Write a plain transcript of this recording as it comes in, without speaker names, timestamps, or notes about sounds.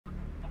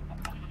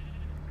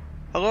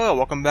Hello,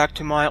 welcome back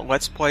to my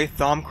Let's Play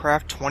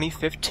Thaumcraft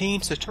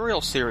 2015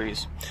 tutorial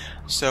series.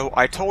 So,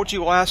 I told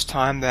you last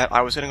time that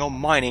I was going to go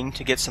mining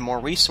to get some more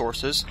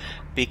resources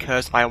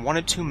because I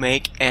wanted to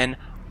make an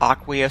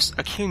aqueous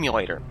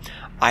accumulator.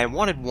 I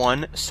wanted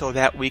one so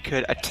that we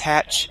could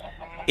attach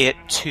it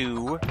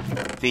to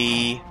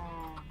the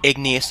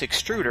igneous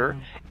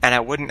extruder and I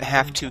wouldn't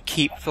have to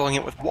keep filling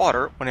it with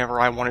water whenever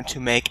I wanted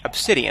to make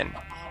obsidian.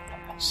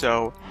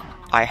 So,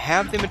 I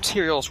have the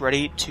materials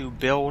ready to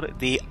build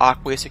the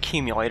aqueous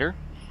accumulator.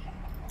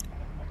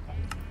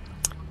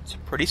 It's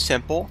pretty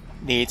simple.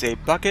 Needs a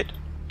bucket,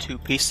 2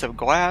 pieces of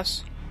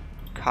glass,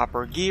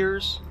 copper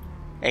gears,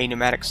 a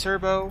pneumatic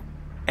servo,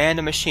 and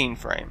a machine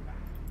frame.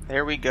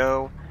 There we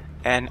go,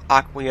 an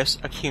aqueous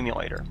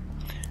accumulator.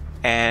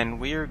 And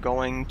we're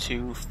going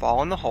to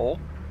fall in the hole.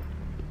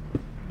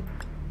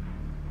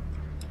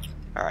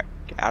 Alright,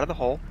 get out of the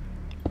hole.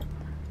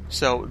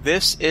 So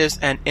this is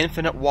an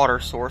infinite water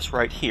source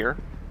right here.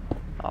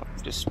 I'll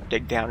just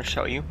dig down to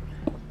show you.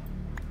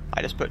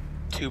 I just put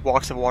 2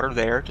 blocks of water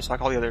there, just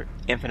like all the other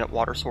infinite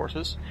water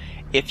sources.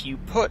 If you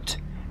put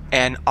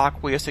an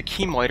aqueous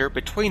accumulator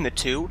between the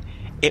two,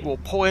 it will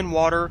pull in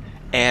water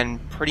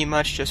and pretty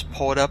much just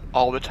pull it up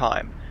all the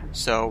time.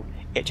 So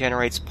it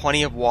generates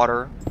plenty of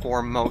water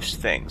for most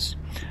things.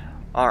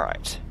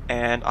 Alright,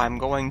 and I'm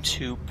going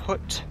to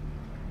put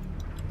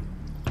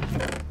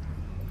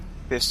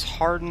this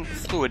hardened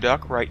fluid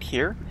duct right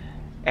here,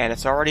 and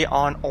it's already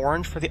on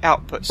orange for the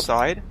output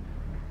side.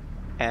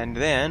 And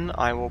then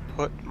I will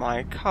put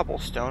my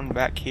cobblestone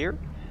back here,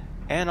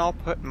 and I'll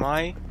put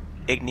my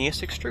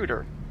igneous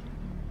extruder.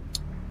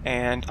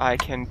 And I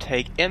can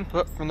take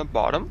input from the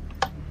bottom.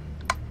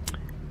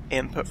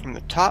 Input from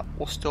the top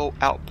will still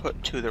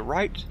output to the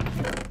right,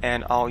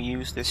 and I'll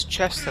use this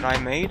chest that I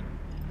made.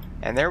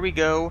 And there we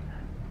go.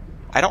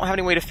 I don't have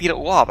any way to feed it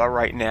lava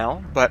right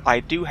now, but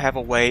I do have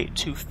a way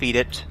to feed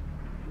it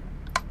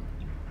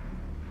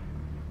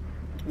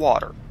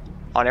water.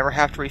 I'll never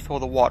have to refill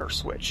the water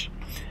switch.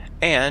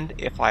 And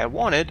if I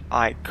wanted,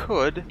 I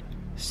could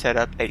set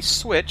up a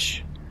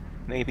switch,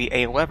 maybe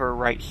a lever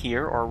right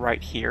here or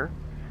right here.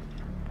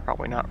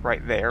 Probably not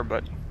right there,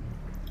 but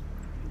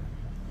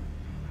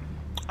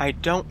I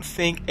don't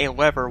think a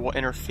lever will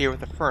interfere with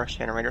the furnace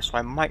generator, so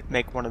I might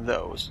make one of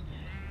those.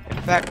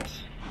 In fact,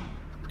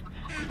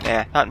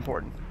 not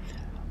important.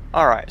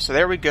 Alright, so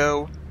there we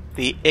go,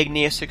 the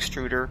igneous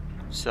extruder,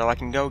 so I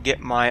can go get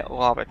my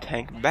lava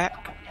tank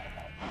back.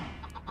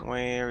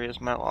 Where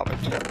is my lava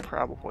tank?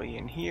 Probably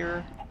in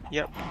here.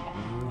 Yep.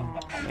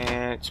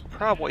 And it's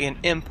probably in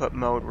input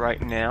mode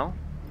right now.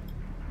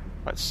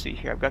 Let's see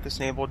here. I've got this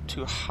enabled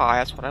to high.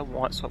 That's what I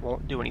want, so it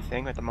won't do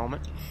anything at the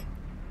moment.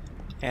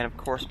 And of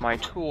course my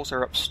tools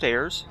are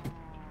upstairs.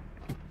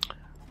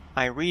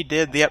 I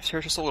redid the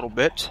upstairs just a little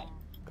bit.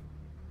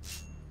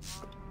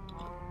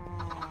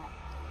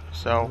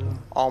 So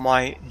all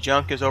my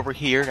junk is over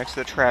here next to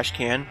the trash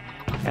can.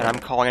 And I'm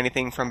calling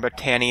anything from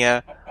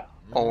Britannia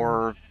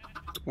or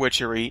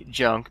witchery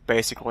junk,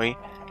 basically.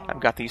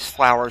 I've got these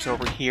flowers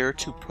over here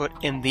to put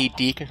in the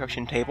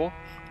deconstruction table,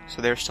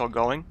 so they're still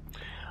going.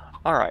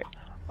 Alright,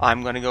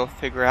 I'm going to go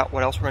figure out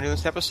what else we're going to do in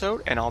this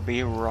episode, and I'll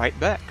be right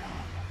back.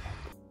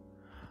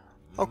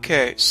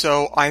 Okay,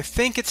 so I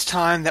think it's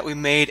time that we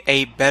made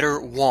a better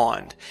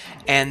wand,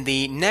 and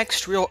the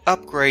next real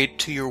upgrade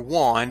to your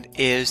wand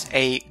is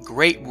a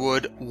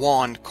Greatwood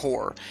wand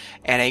core,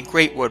 and a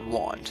Greatwood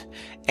wand.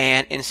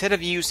 And instead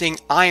of using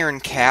iron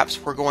caps,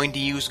 we're going to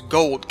use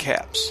gold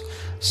caps.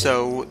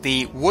 So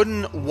the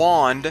wooden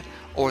wand,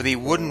 or the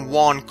wooden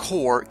wand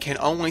core, can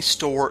only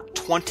store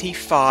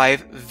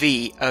 25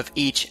 V of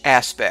each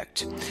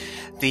aspect.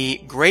 The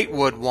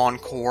Greatwood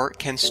wand core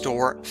can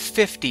store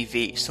 50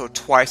 V, so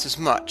twice as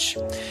much.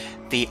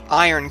 The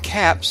iron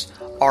caps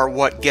are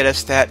what get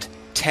us that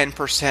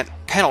 10%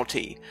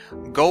 penalty.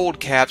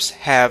 Gold caps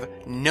have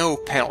no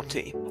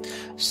penalty.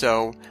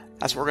 So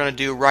that's what we're going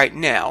to do right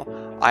now.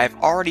 I've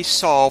already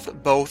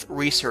solved both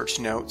research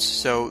notes,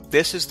 so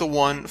this is the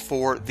one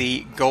for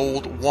the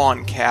gold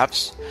wand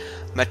caps.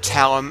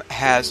 Metallum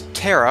has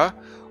Terra,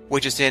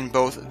 which is in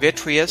both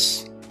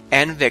Vitreous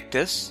and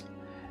Victus.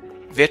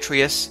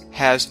 Vitreous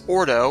has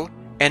Ordo,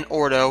 and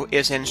Ordo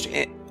is in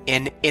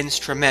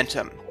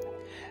Instrumentum.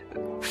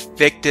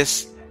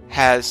 Victus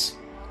is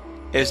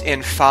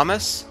in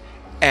Famus,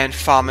 and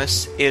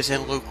Famus is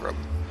in Lucrum.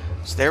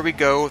 So there we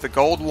go, the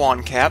gold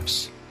wand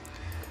caps.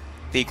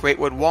 The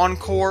Greatwood wand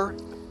core.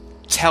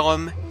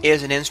 Tellum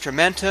is in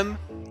Instrumentum,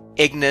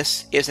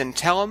 Ignis is in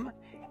Tellum,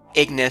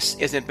 Ignis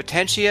is in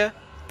Potentia,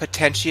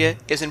 Potentia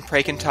is in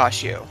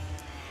Praecontatio.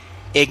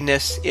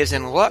 Ignis is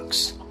in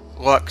Lux,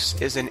 Lux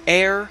is in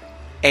Air,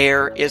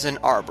 Air is in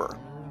Arbor.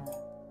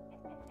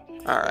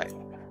 Alright.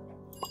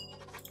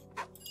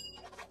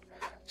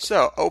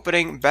 So,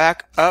 opening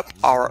back up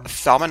our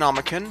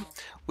Thaumonomicon,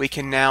 we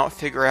can now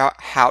figure out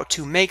how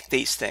to make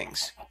these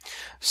things.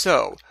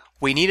 So,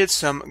 we needed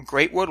some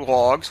Greatwood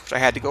logs, which I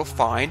had to go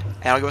find,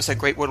 and I'll give us a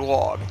Greatwood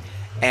log.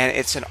 And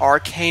it's an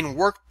arcane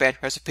workbench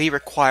recipe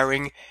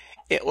requiring,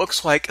 it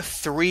looks like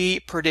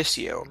 3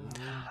 Perdicio.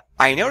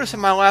 I noticed in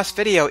my last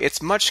video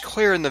it's much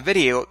clearer in the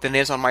video than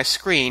it is on my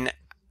screen,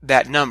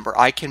 that number.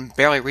 I can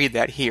barely read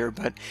that here,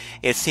 but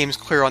it seems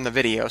clear on the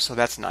video, so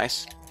that's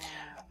nice.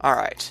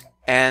 Alright,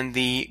 and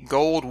the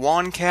gold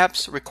wand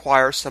caps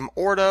require some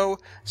ordo,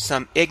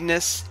 some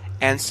ignis,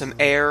 and some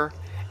air,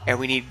 and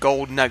we need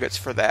gold nuggets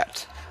for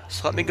that.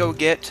 So let me go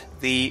get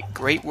the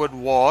great wood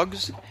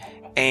wogs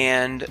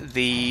and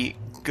the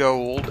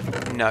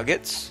gold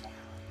nuggets.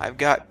 I've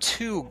got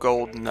 2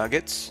 gold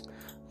nuggets.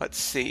 Let's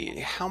see,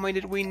 how many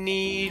did we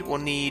need? We'll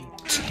need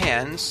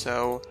 10,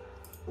 so...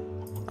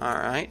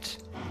 Alright.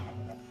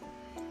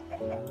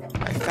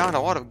 I found a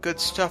lot of good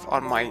stuff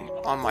on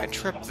my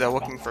trip, though,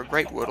 looking for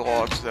great wood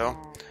logs, though.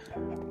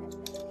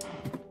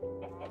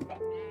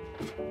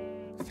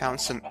 Found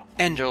some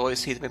ender lily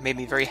seeds that made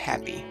me very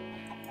happy.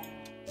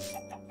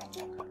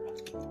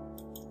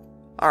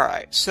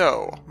 Alright,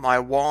 so my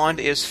wand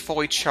is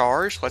fully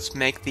charged. Let's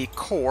make the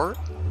core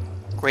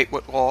great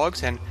wood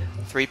logs and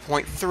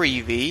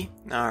 3.3V.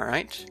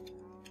 Alright.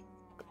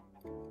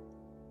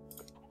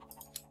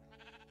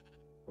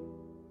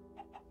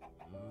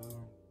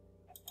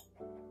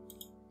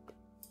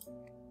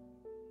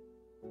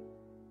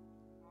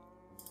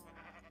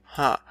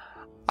 Huh.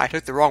 I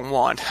took the wrong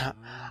wand.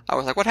 I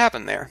was like, what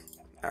happened there?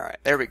 Alright,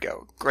 there we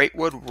go. Great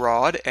wood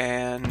rod,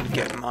 and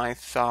get my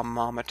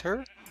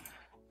thermometer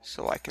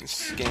so I can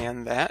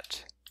scan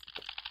that.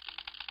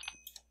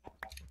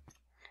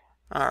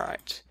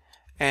 Alright.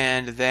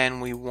 And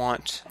then we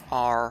want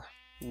our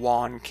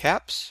wand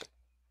caps.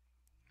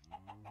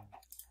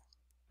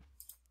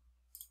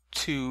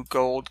 2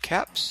 gold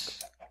caps.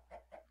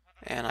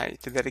 And I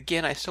did that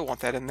again, I still want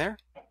that in there.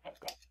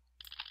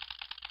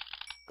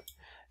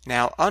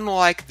 Now,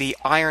 unlike the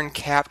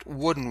iron-capped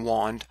wooden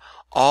wand,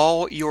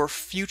 all your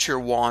future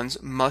wands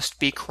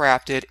must be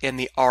crafted in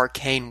the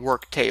arcane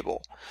work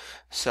table.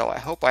 So I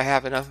hope I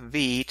have enough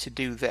V to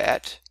do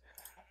that.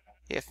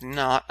 If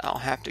not, I'll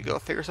have to go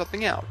figure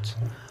something out.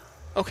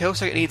 Okay,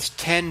 looks like it needs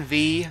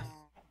 9V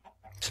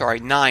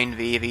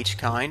of each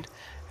kind.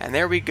 And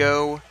there we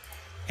go,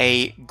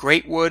 a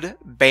gold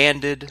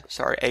banded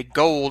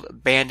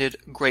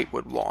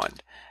greatwood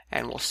wand.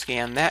 And we'll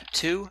scan that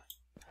too.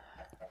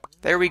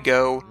 There we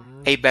go,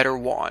 a better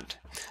wand.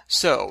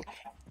 So,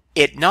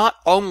 it not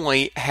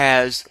only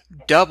has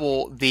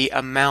double the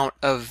amount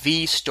of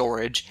V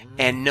storage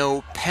and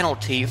no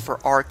penalty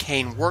for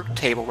arcane work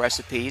table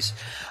recipes,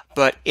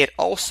 but it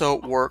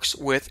also works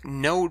with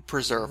node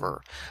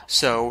preserver.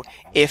 So,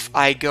 if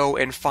I go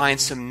and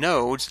find some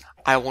nodes,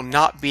 I will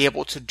not be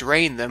able to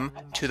drain them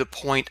to the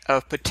point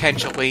of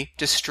potentially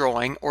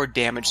destroying or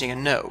damaging a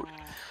node.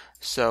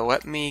 So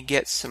let me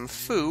get some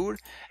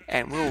food,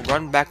 and we'll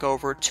run back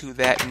over to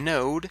that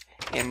node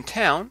in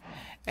town,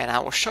 and I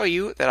will show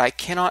you that I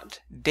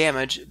cannot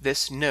damage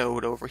this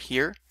node over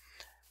here.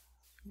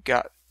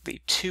 Got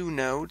the 2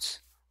 nodes.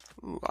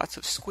 Ooh, lots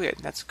of squid.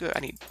 That's good.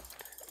 I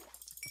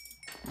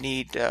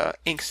need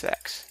ink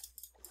sacs.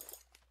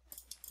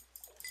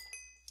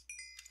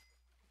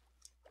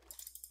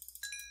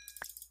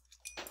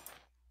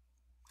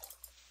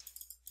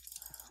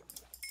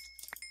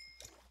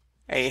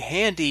 A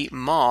handy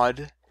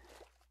mod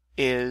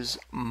is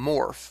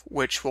morph,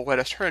 which will let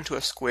us turn into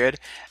a squid,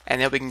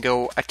 and then we can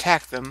go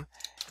attack them,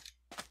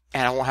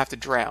 and I won't have to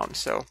drown,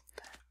 so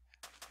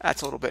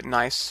that's a little bit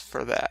nice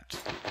for that.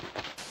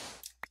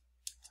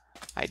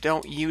 I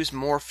don't use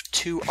morph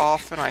too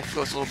often. I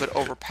feel it's a little bit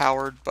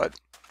overpowered, but...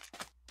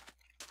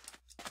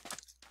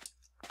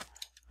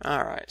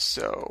 Alright,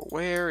 so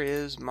where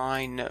is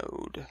my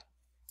node?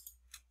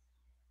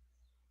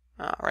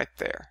 Ah, right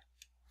there.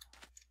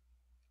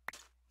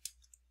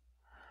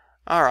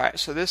 Alright,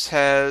 so this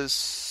has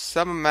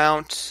some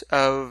amount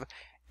of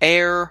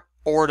air,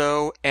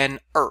 ordo,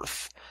 and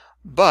earth,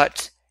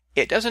 but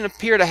it doesn't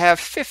appear to have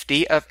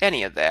 50 of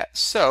any of that.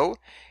 So,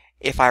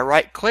 if I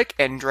right-click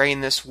and drain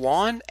this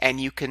wand, and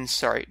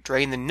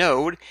drain the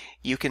node,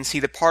 you can see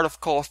the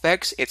particle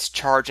effects. It's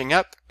charging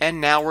up,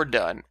 and now we're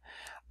done.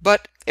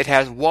 But it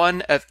has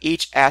 1 of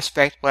each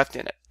aspect left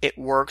in it. It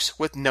works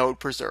with node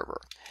preserver.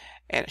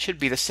 And it should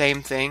be the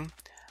same thing.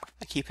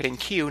 I keep hitting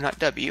Q, not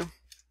W.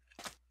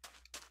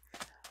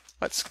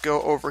 Let's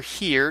go over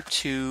here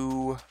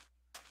to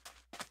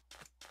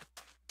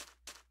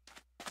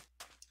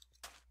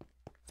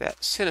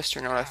that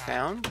sinister node I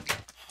found.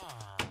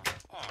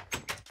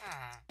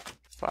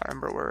 If I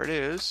remember where it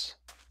is.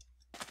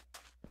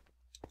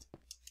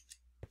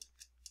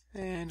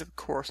 And of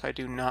course I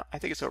do not. I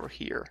think it's over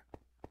here.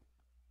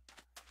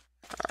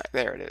 Alright,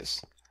 there it is.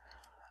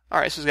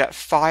 Alright, so it's got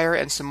fire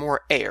and some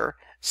more air.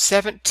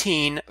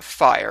 17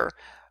 fire,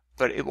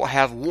 but it will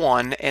have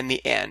 1 in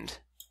the end.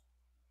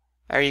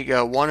 There you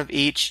go, 1 of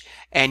each,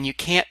 and you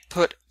can't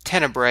put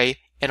tenebrae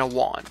in a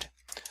wand.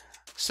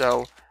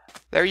 So,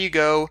 there you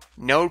go,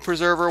 node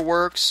preserver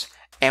works,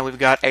 and we've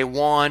got a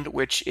wand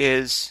which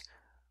is,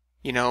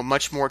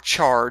 much more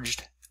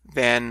charged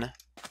than,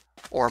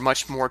 or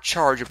much more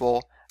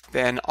chargeable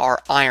than our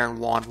iron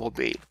wand will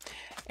be.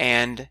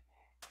 And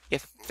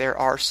if there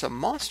are some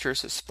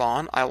monsters that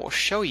spawn, I will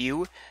show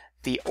you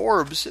the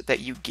orbs that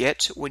you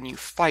get when you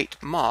fight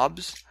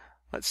mobs.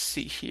 Let's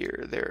see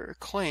here. There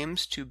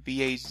claims to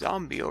be a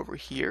zombie over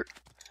here.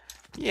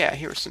 Yeah,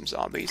 here are some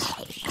zombies.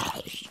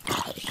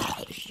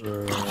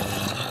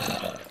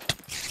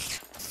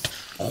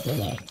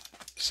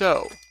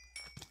 So,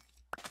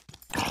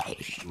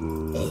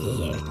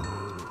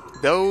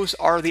 those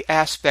are the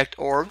aspect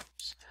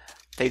orbs.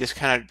 They just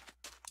kind of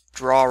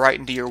draw right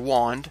into your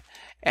wand,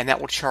 and that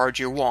will charge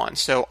your wand.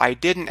 So I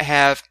didn't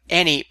have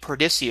any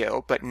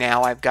Perdicio, but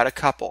now I've got a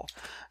couple.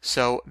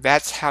 So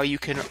that's how you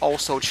can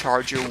also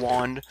charge your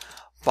wand,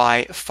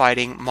 by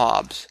fighting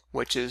mobs,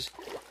 which is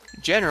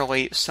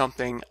generally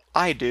something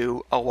I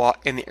do a lot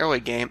in the early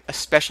game,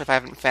 especially if I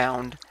haven't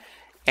found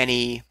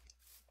any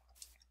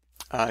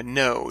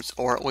nodes,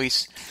 or at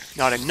least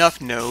not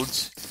enough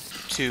nodes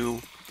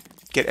to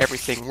get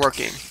everything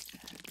working.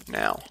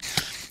 Now,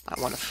 I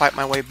want to fight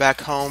my way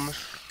back home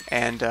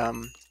and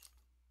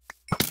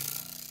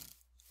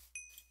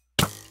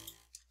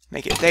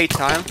make it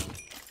daytime.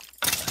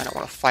 I don't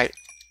want to fight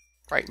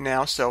right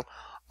now, so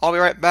I'll be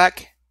right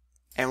back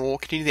and we'll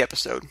continue the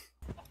episode.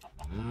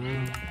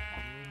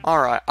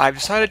 Alright, I've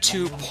decided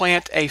to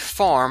plant a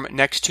farm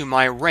next to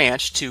my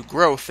ranch to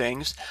grow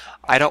things.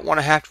 I don't want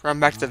to have to run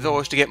back to the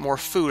village to get more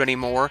food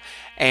anymore,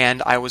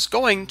 and I was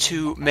going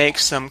to make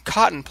some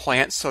cotton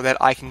plants so that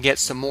I can get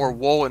some more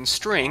wool and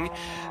string,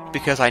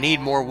 because I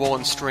need more wool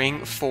and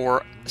string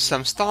for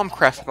some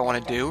Thaumcraft I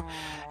want to do.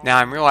 Now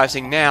I'm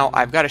realizing now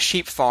I've got a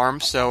sheep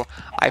farm, so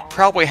I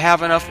probably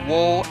have enough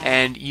wool,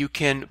 and you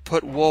can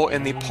put wool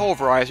in the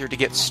pulverizer to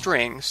get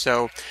string,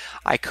 so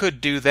I could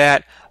do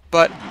that.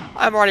 But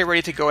I'm already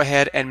ready to go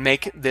ahead and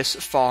make this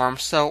farm,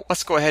 so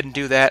let's go ahead and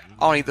do that.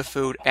 I'll need the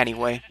food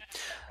anyway.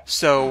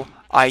 So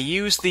I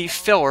use the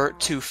filler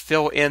to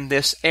fill in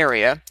this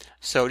area.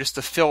 So just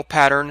the fill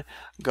pattern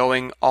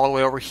going all the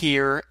way over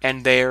here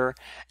and there,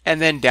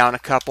 and then down a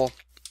couple.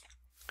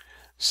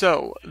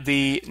 So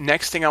the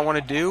next thing I want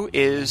to do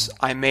is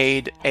I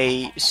made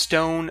a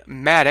stone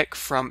mattock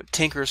from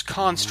Tinker's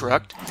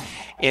Construct.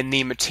 In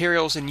the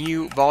Materials in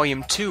You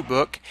Volume 2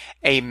 book,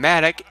 a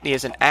mattock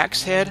is an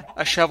axe head,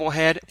 a shovel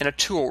head, and a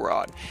tool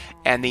rod.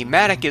 And the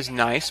mattock is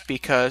nice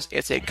because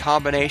it's a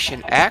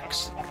combination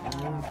axe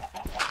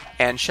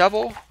and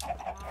shovel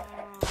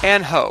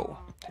and hoe,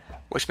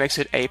 which makes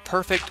it a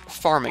perfect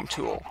farming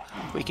tool.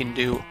 We can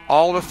do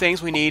all the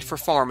things we need for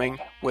farming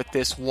with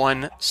this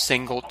one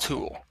single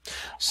tool.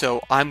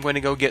 So I'm going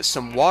to go get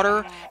some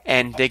water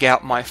and dig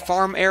out my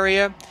farm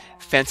area,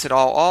 fence it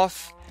all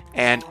off,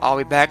 and I'll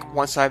be back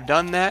once I've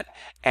done that,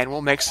 and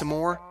we'll make some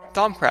more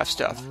Thaumcraft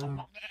stuff.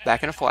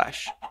 Back in a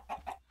flash.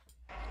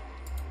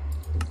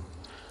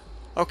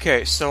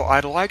 Okay, so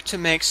I'd like to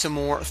make some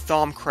more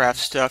Thaumcraft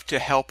stuff to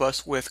help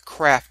us with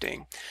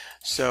crafting.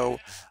 So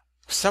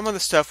some of the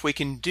stuff we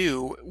can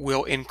do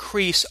will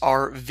increase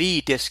our V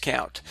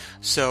discount.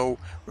 So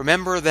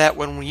remember that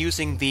when we're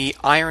using the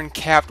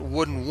iron-capped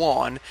wooden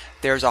wand,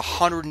 there's a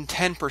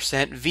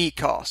 110% V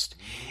cost.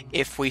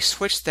 If we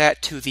switch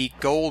that to the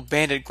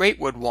gold-banded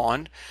greatwood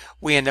wand,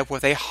 we end up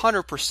with a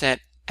 100%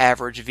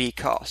 average V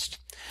cost.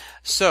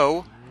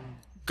 So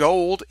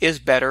gold is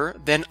better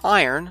than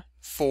iron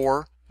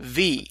for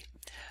V.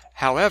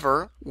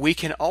 However, we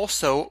can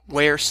also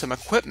wear some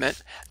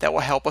equipment that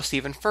will help us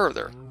even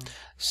further.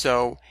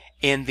 So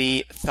in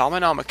the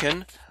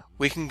Thaumanomicon,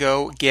 we can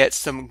go get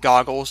some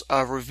goggles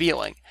of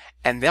revealing,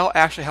 and they'll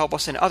actually help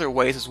us in other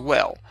ways as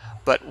well.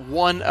 But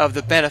one of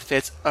the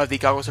benefits of the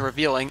goggles of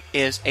revealing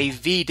is a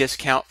V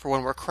discount for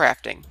when we're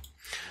crafting.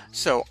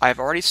 So I've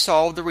already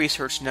solved the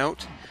research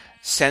note.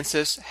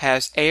 Census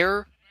has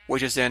air,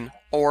 which is in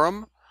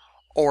Aurum.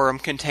 Aurum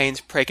contains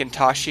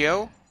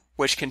Praecantatio,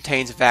 which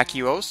contains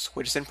Vacuos,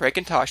 which is in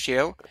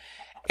Praecantatio.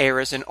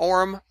 Air is in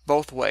Aurum,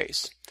 both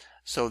ways.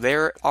 So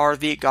there are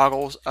the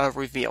goggles of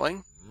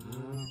revealing.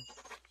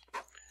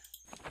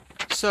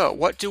 So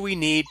what do we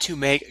need to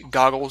make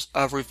goggles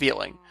of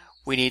revealing?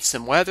 We need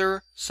some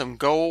leather, some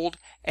gold,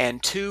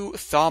 and 2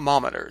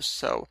 thermometers.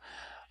 So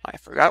I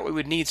forgot we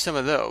would need some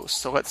of those.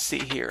 So let's see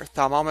here.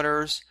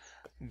 Thermometers,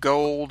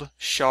 gold,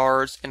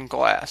 shards, and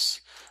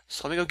glass.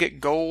 So let me go get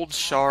gold,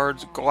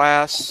 shards,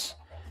 glass,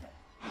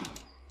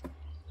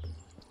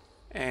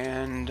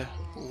 and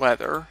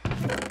leather.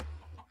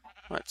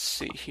 Let's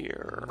see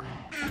here.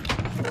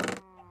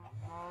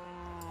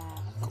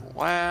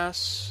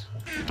 Glass.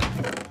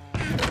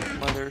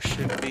 Leather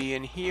should be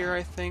in here,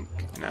 I think.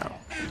 No.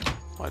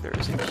 Leather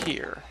is in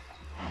here.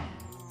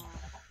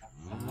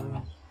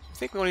 I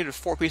think we only needed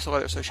 4 pieces of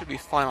leather, so it should be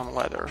fine on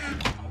leather.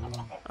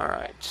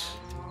 Alright.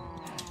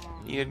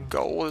 Needed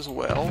gold as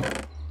well.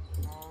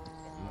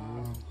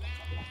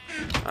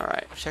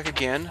 Alright, check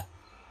again.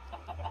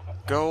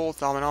 Gold,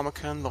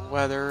 Thaumanomicon, the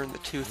leather, and the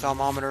 2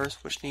 thermometers,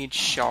 which need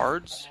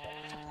shards.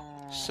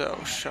 So,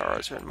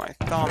 shards are in my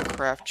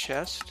Thaumcraft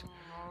chest.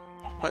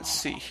 Let's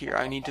see here,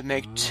 I need to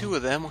make 2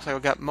 of them. Looks like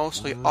I've got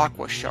mostly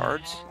aqua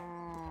shards.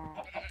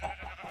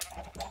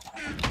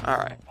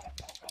 Alright.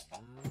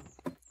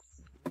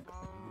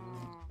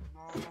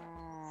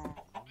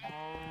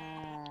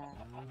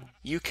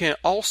 you can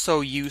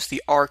also use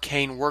the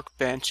Arcane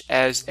Workbench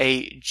as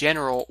a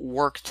general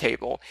work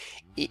table,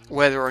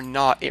 whether or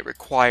not it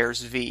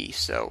requires V.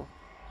 So,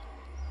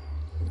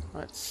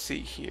 let's see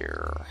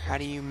here. How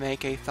do you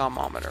make a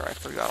thermometer? I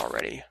forgot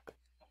already.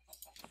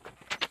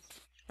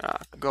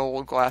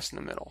 Gold glass in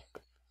the middle.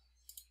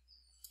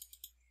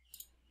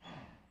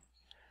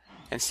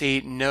 And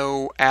see,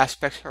 no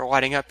aspects are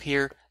lighting up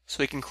here,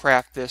 so we can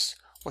craft this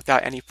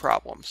without any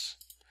problems.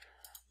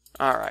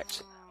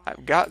 Alright,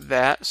 I've got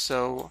that,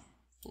 so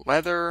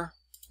leather,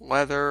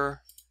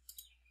 thermometer,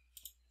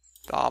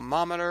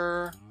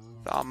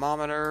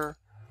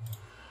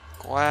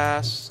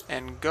 glass,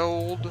 and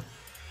gold.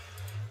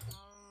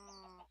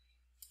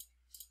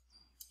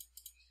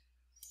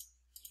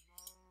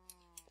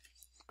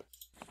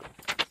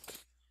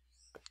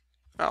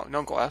 Oh,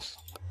 no glass.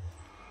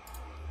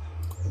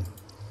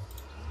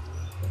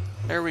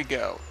 There we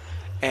go.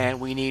 And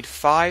we need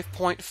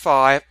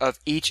 5.5 of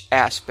each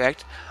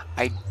aspect.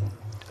 I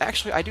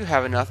do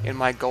have enough in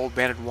my gold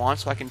banded wand,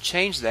 so I can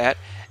change that,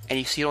 and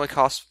you see it only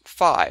costs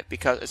 5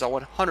 because it's a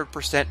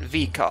 100%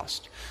 V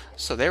cost.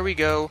 So there we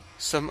go,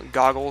 some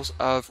Goggles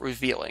of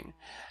Revealing.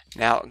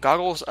 Now,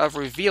 Goggles of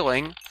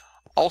Revealing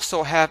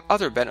also have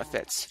other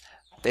benefits.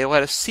 They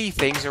let us see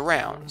things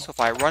around. So if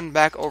I run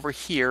back over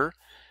here,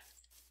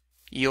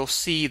 you'll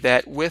see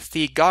that with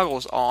the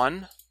goggles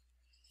on,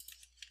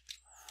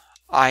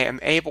 I am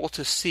able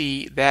to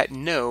see that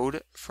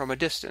node from a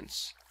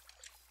distance,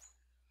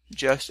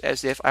 just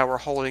as if I were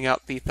holding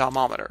up the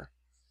thermometer.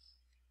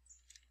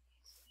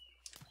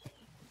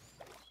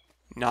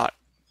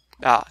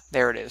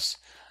 There it is.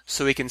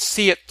 So we can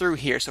see it through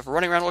here. So if we're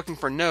running around looking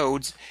for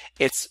nodes,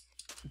 it's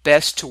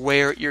best to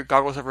wear your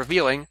Goggles of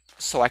Revealing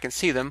so I can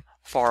see them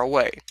far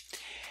away.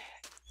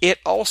 It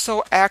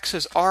also acts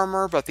as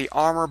armor, but the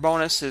armor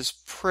bonus is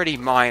pretty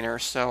minor,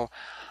 so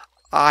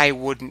I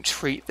wouldn't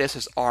treat this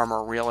as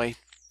armor, really.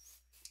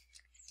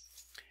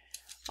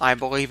 I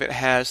believe it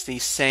has the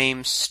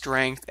same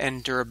strength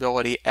and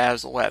durability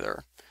as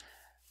leather.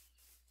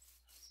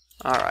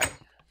 Alright,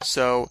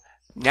 so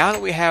now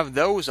that we have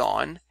those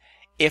on,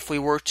 if we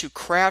were to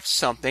craft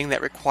something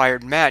that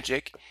required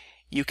magic,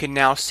 you can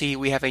now see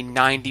we have a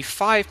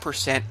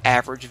 95%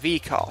 average V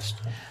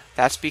cost.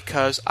 That's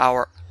because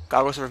our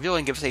Goggles of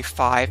Revealing gives us a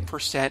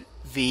 5%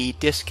 V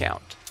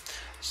discount.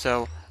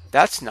 So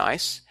that's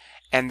nice.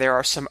 And there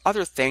are some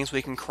other things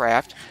we can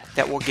craft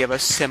that will give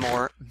us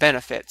similar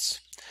benefits.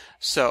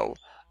 So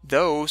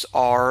those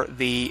are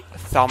the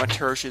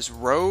Thaumaturge's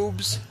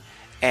robes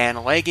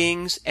and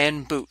leggings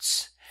and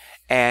boots.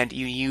 And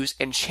you use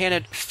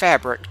enchanted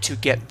fabric to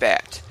get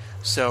that.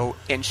 So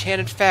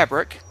enchanted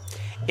fabric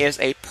is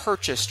a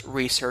purchased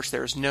research.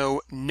 There's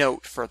no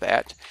note for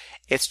that.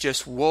 It's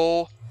just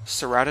wool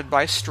surrounded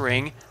by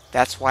string.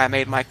 That's why I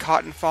made my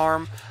cotton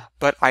farm,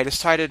 but I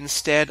decided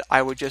instead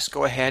I would just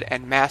go ahead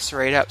and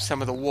macerate up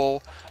some of the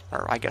wool,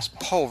 or I guess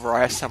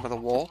pulverize some of the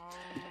wool.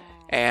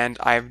 And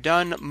I've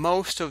done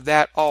most of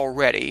that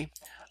already.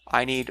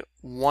 I need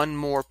one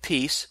more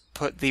piece.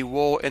 Put the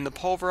wool in the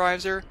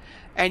pulverizer,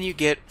 and you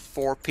get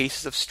 4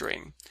 pieces of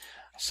string.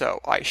 So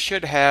I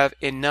should have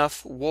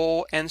enough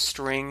wool and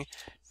string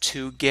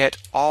to get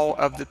all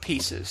of the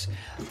pieces.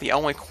 The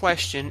only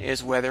question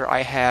is whether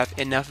I have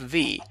enough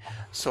V.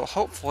 So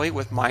hopefully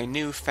with my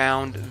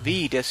newfound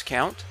V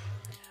discount,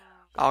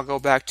 I'll go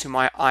back to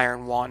my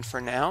iron wand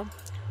for now.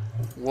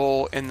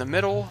 Wool in the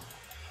middle,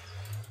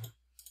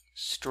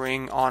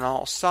 string on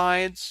all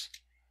sides.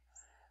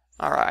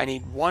 Alright, I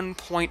need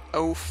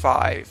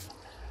 1.05.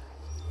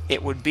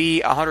 It would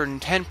be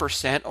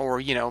 110%, or,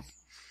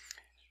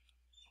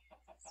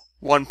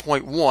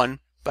 1.1,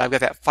 but I've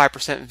got that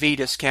 5% V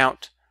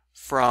discount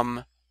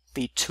from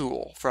the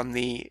tool, from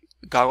the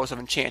Goggles of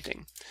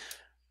Enchanting.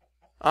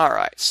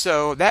 Alright,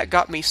 so that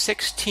got me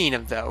 16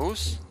 of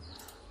those.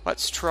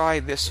 Let's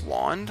try this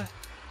wand.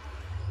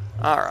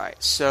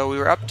 Alright, so we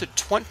were up to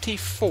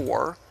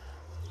 24.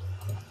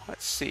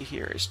 Let's see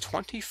here, is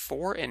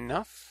 24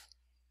 enough?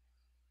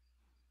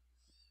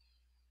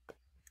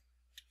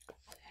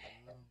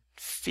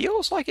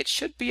 Feels like it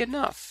should be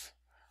enough.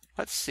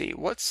 Let's see,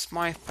 what's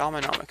my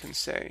Thaumonomicon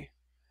say?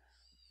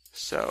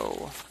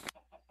 So,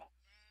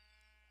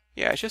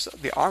 yeah, it's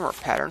just the armor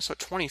pattern, so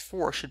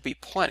 24 should be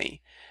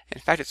plenty. In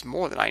fact, it's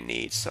more than I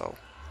need, so...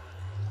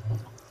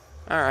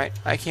 Alright,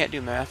 I can't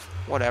do math.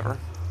 Whatever.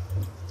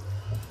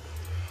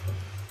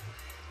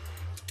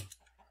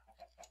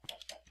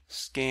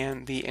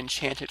 Scan the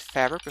enchanted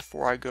fabric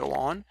before I go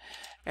on.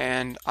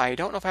 And I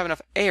don't know if I have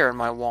enough air in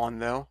my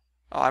wand, though.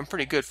 Oh, I'm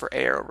pretty good for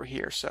air over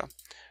here, so...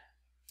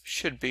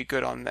 should be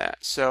good on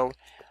that. So,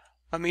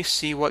 let me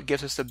see what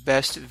gives us the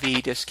best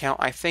V discount.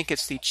 I think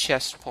it's the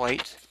chest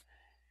plate.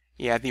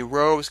 Yeah, the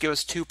robes give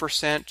us 2%,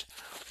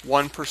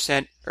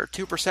 1%, or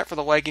 2% for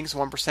the leggings,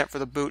 1% for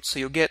the boots, so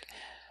you'll get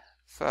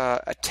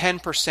a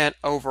 10%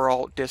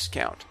 overall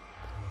discount.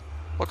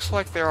 Looks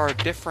like there are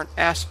different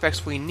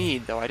aspects we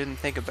need, though. I didn't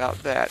think about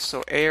that.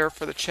 So air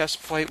for the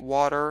chest plate,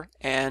 water,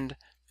 and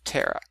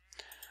Terra.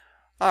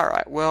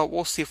 Alright, well,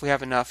 we'll see if we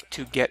have enough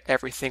to get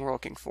everything we're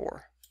looking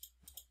for.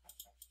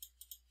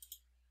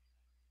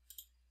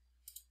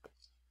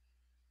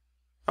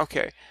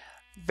 Okay,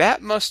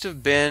 that must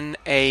have been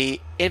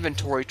a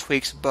inventory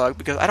tweaks bug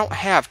because I don't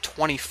have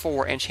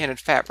 24 enchanted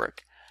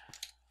fabric.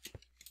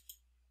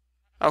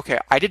 Okay,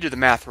 I did do the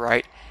math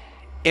right.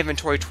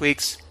 Inventory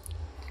tweaks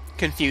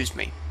confused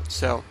me.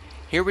 So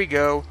here we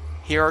go.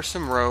 Here are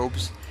some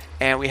robes,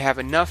 and we have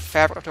enough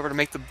fabric left over to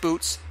make the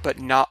boots, but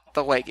not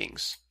the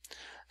leggings.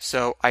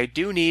 So I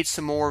do need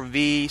some more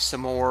V,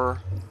 some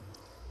more.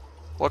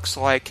 Looks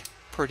like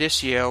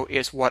Perdicio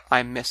is what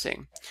I'm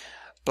missing.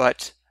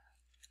 But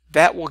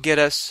that will get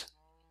us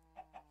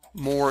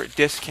more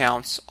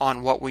discounts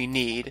on what we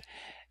need,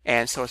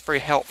 and so it's very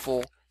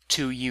helpful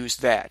to use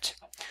that.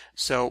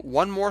 So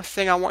one more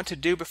thing I want to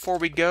do before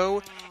we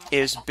go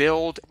is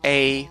build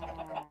an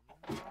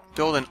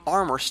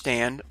armor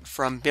stand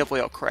from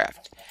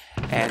Bibliocraft,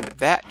 and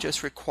that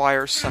just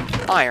requires some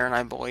iron,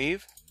 I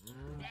believe.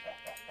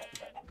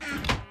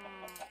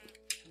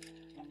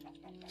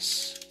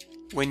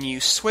 When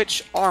you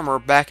switch armor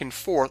back and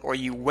forth, or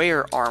you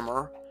wear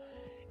armor,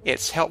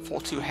 it's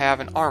helpful to have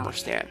an armor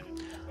stand.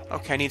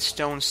 Okay, I need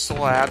stone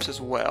slabs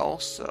as well,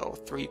 so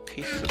 3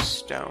 pieces of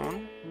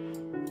stone.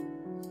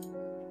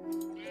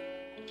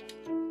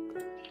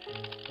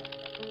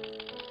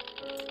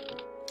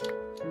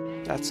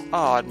 That's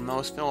odd,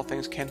 most vanilla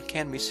things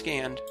can be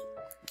scanned.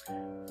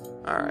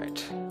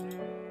 Alright.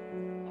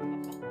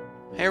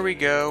 Here we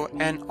go,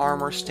 an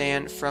armor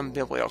stand from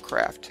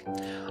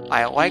Bibliocraft.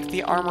 I like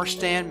the armor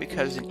stand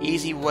because it's an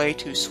easy way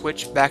to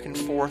switch back and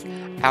forth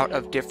out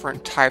of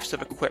different types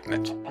of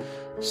equipment.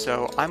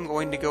 So I'm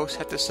going to go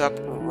set this up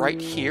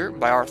right here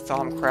by our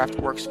Thaumcraft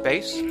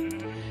workspace.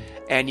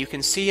 And you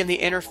can see in the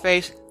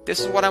interface, this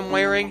is what I'm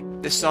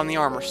wearing, this is on the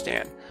armor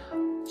stand.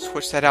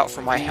 Switch that out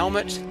for my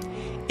helmet.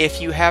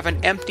 If you have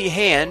an empty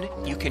hand,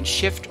 you can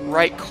shift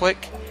right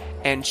click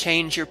and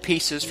change your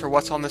pieces for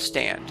what's on the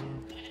stand.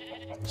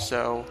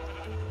 So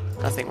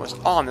nothing was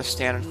on the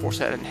stand,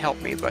 unfortunately that didn't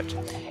help me, but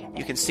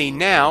you can see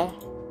now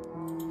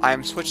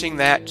I'm switching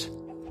that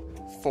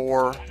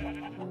for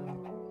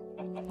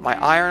my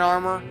iron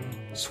armor,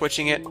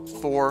 switching it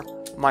for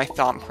my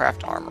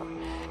Thaumcraft armor.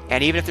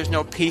 And even if there's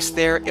no piece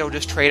there, it'll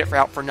just trade it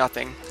out for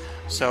nothing.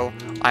 So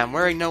I'm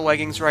wearing no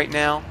leggings right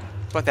now,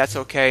 but that's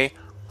okay.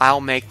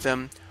 I'll make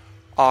them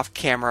off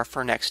camera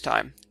for next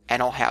time,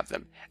 and I'll have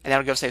them. And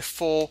that'll give us a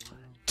full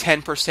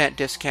 10%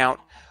 discount,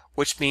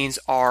 which means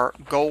our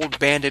gold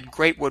banded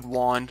Greatwood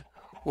wand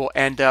will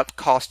end up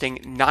costing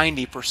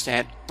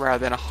 90%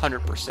 rather than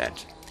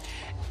 100%.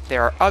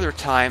 There are other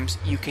times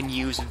you can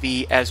use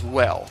V as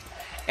well,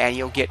 and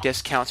you'll get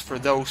discounts for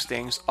those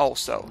things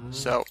also.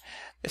 So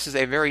this is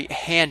a very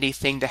handy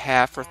thing to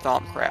have for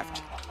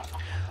Thaumcraft.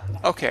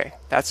 Okay,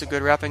 that's a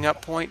good wrapping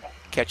up point.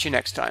 Catch you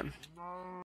next time.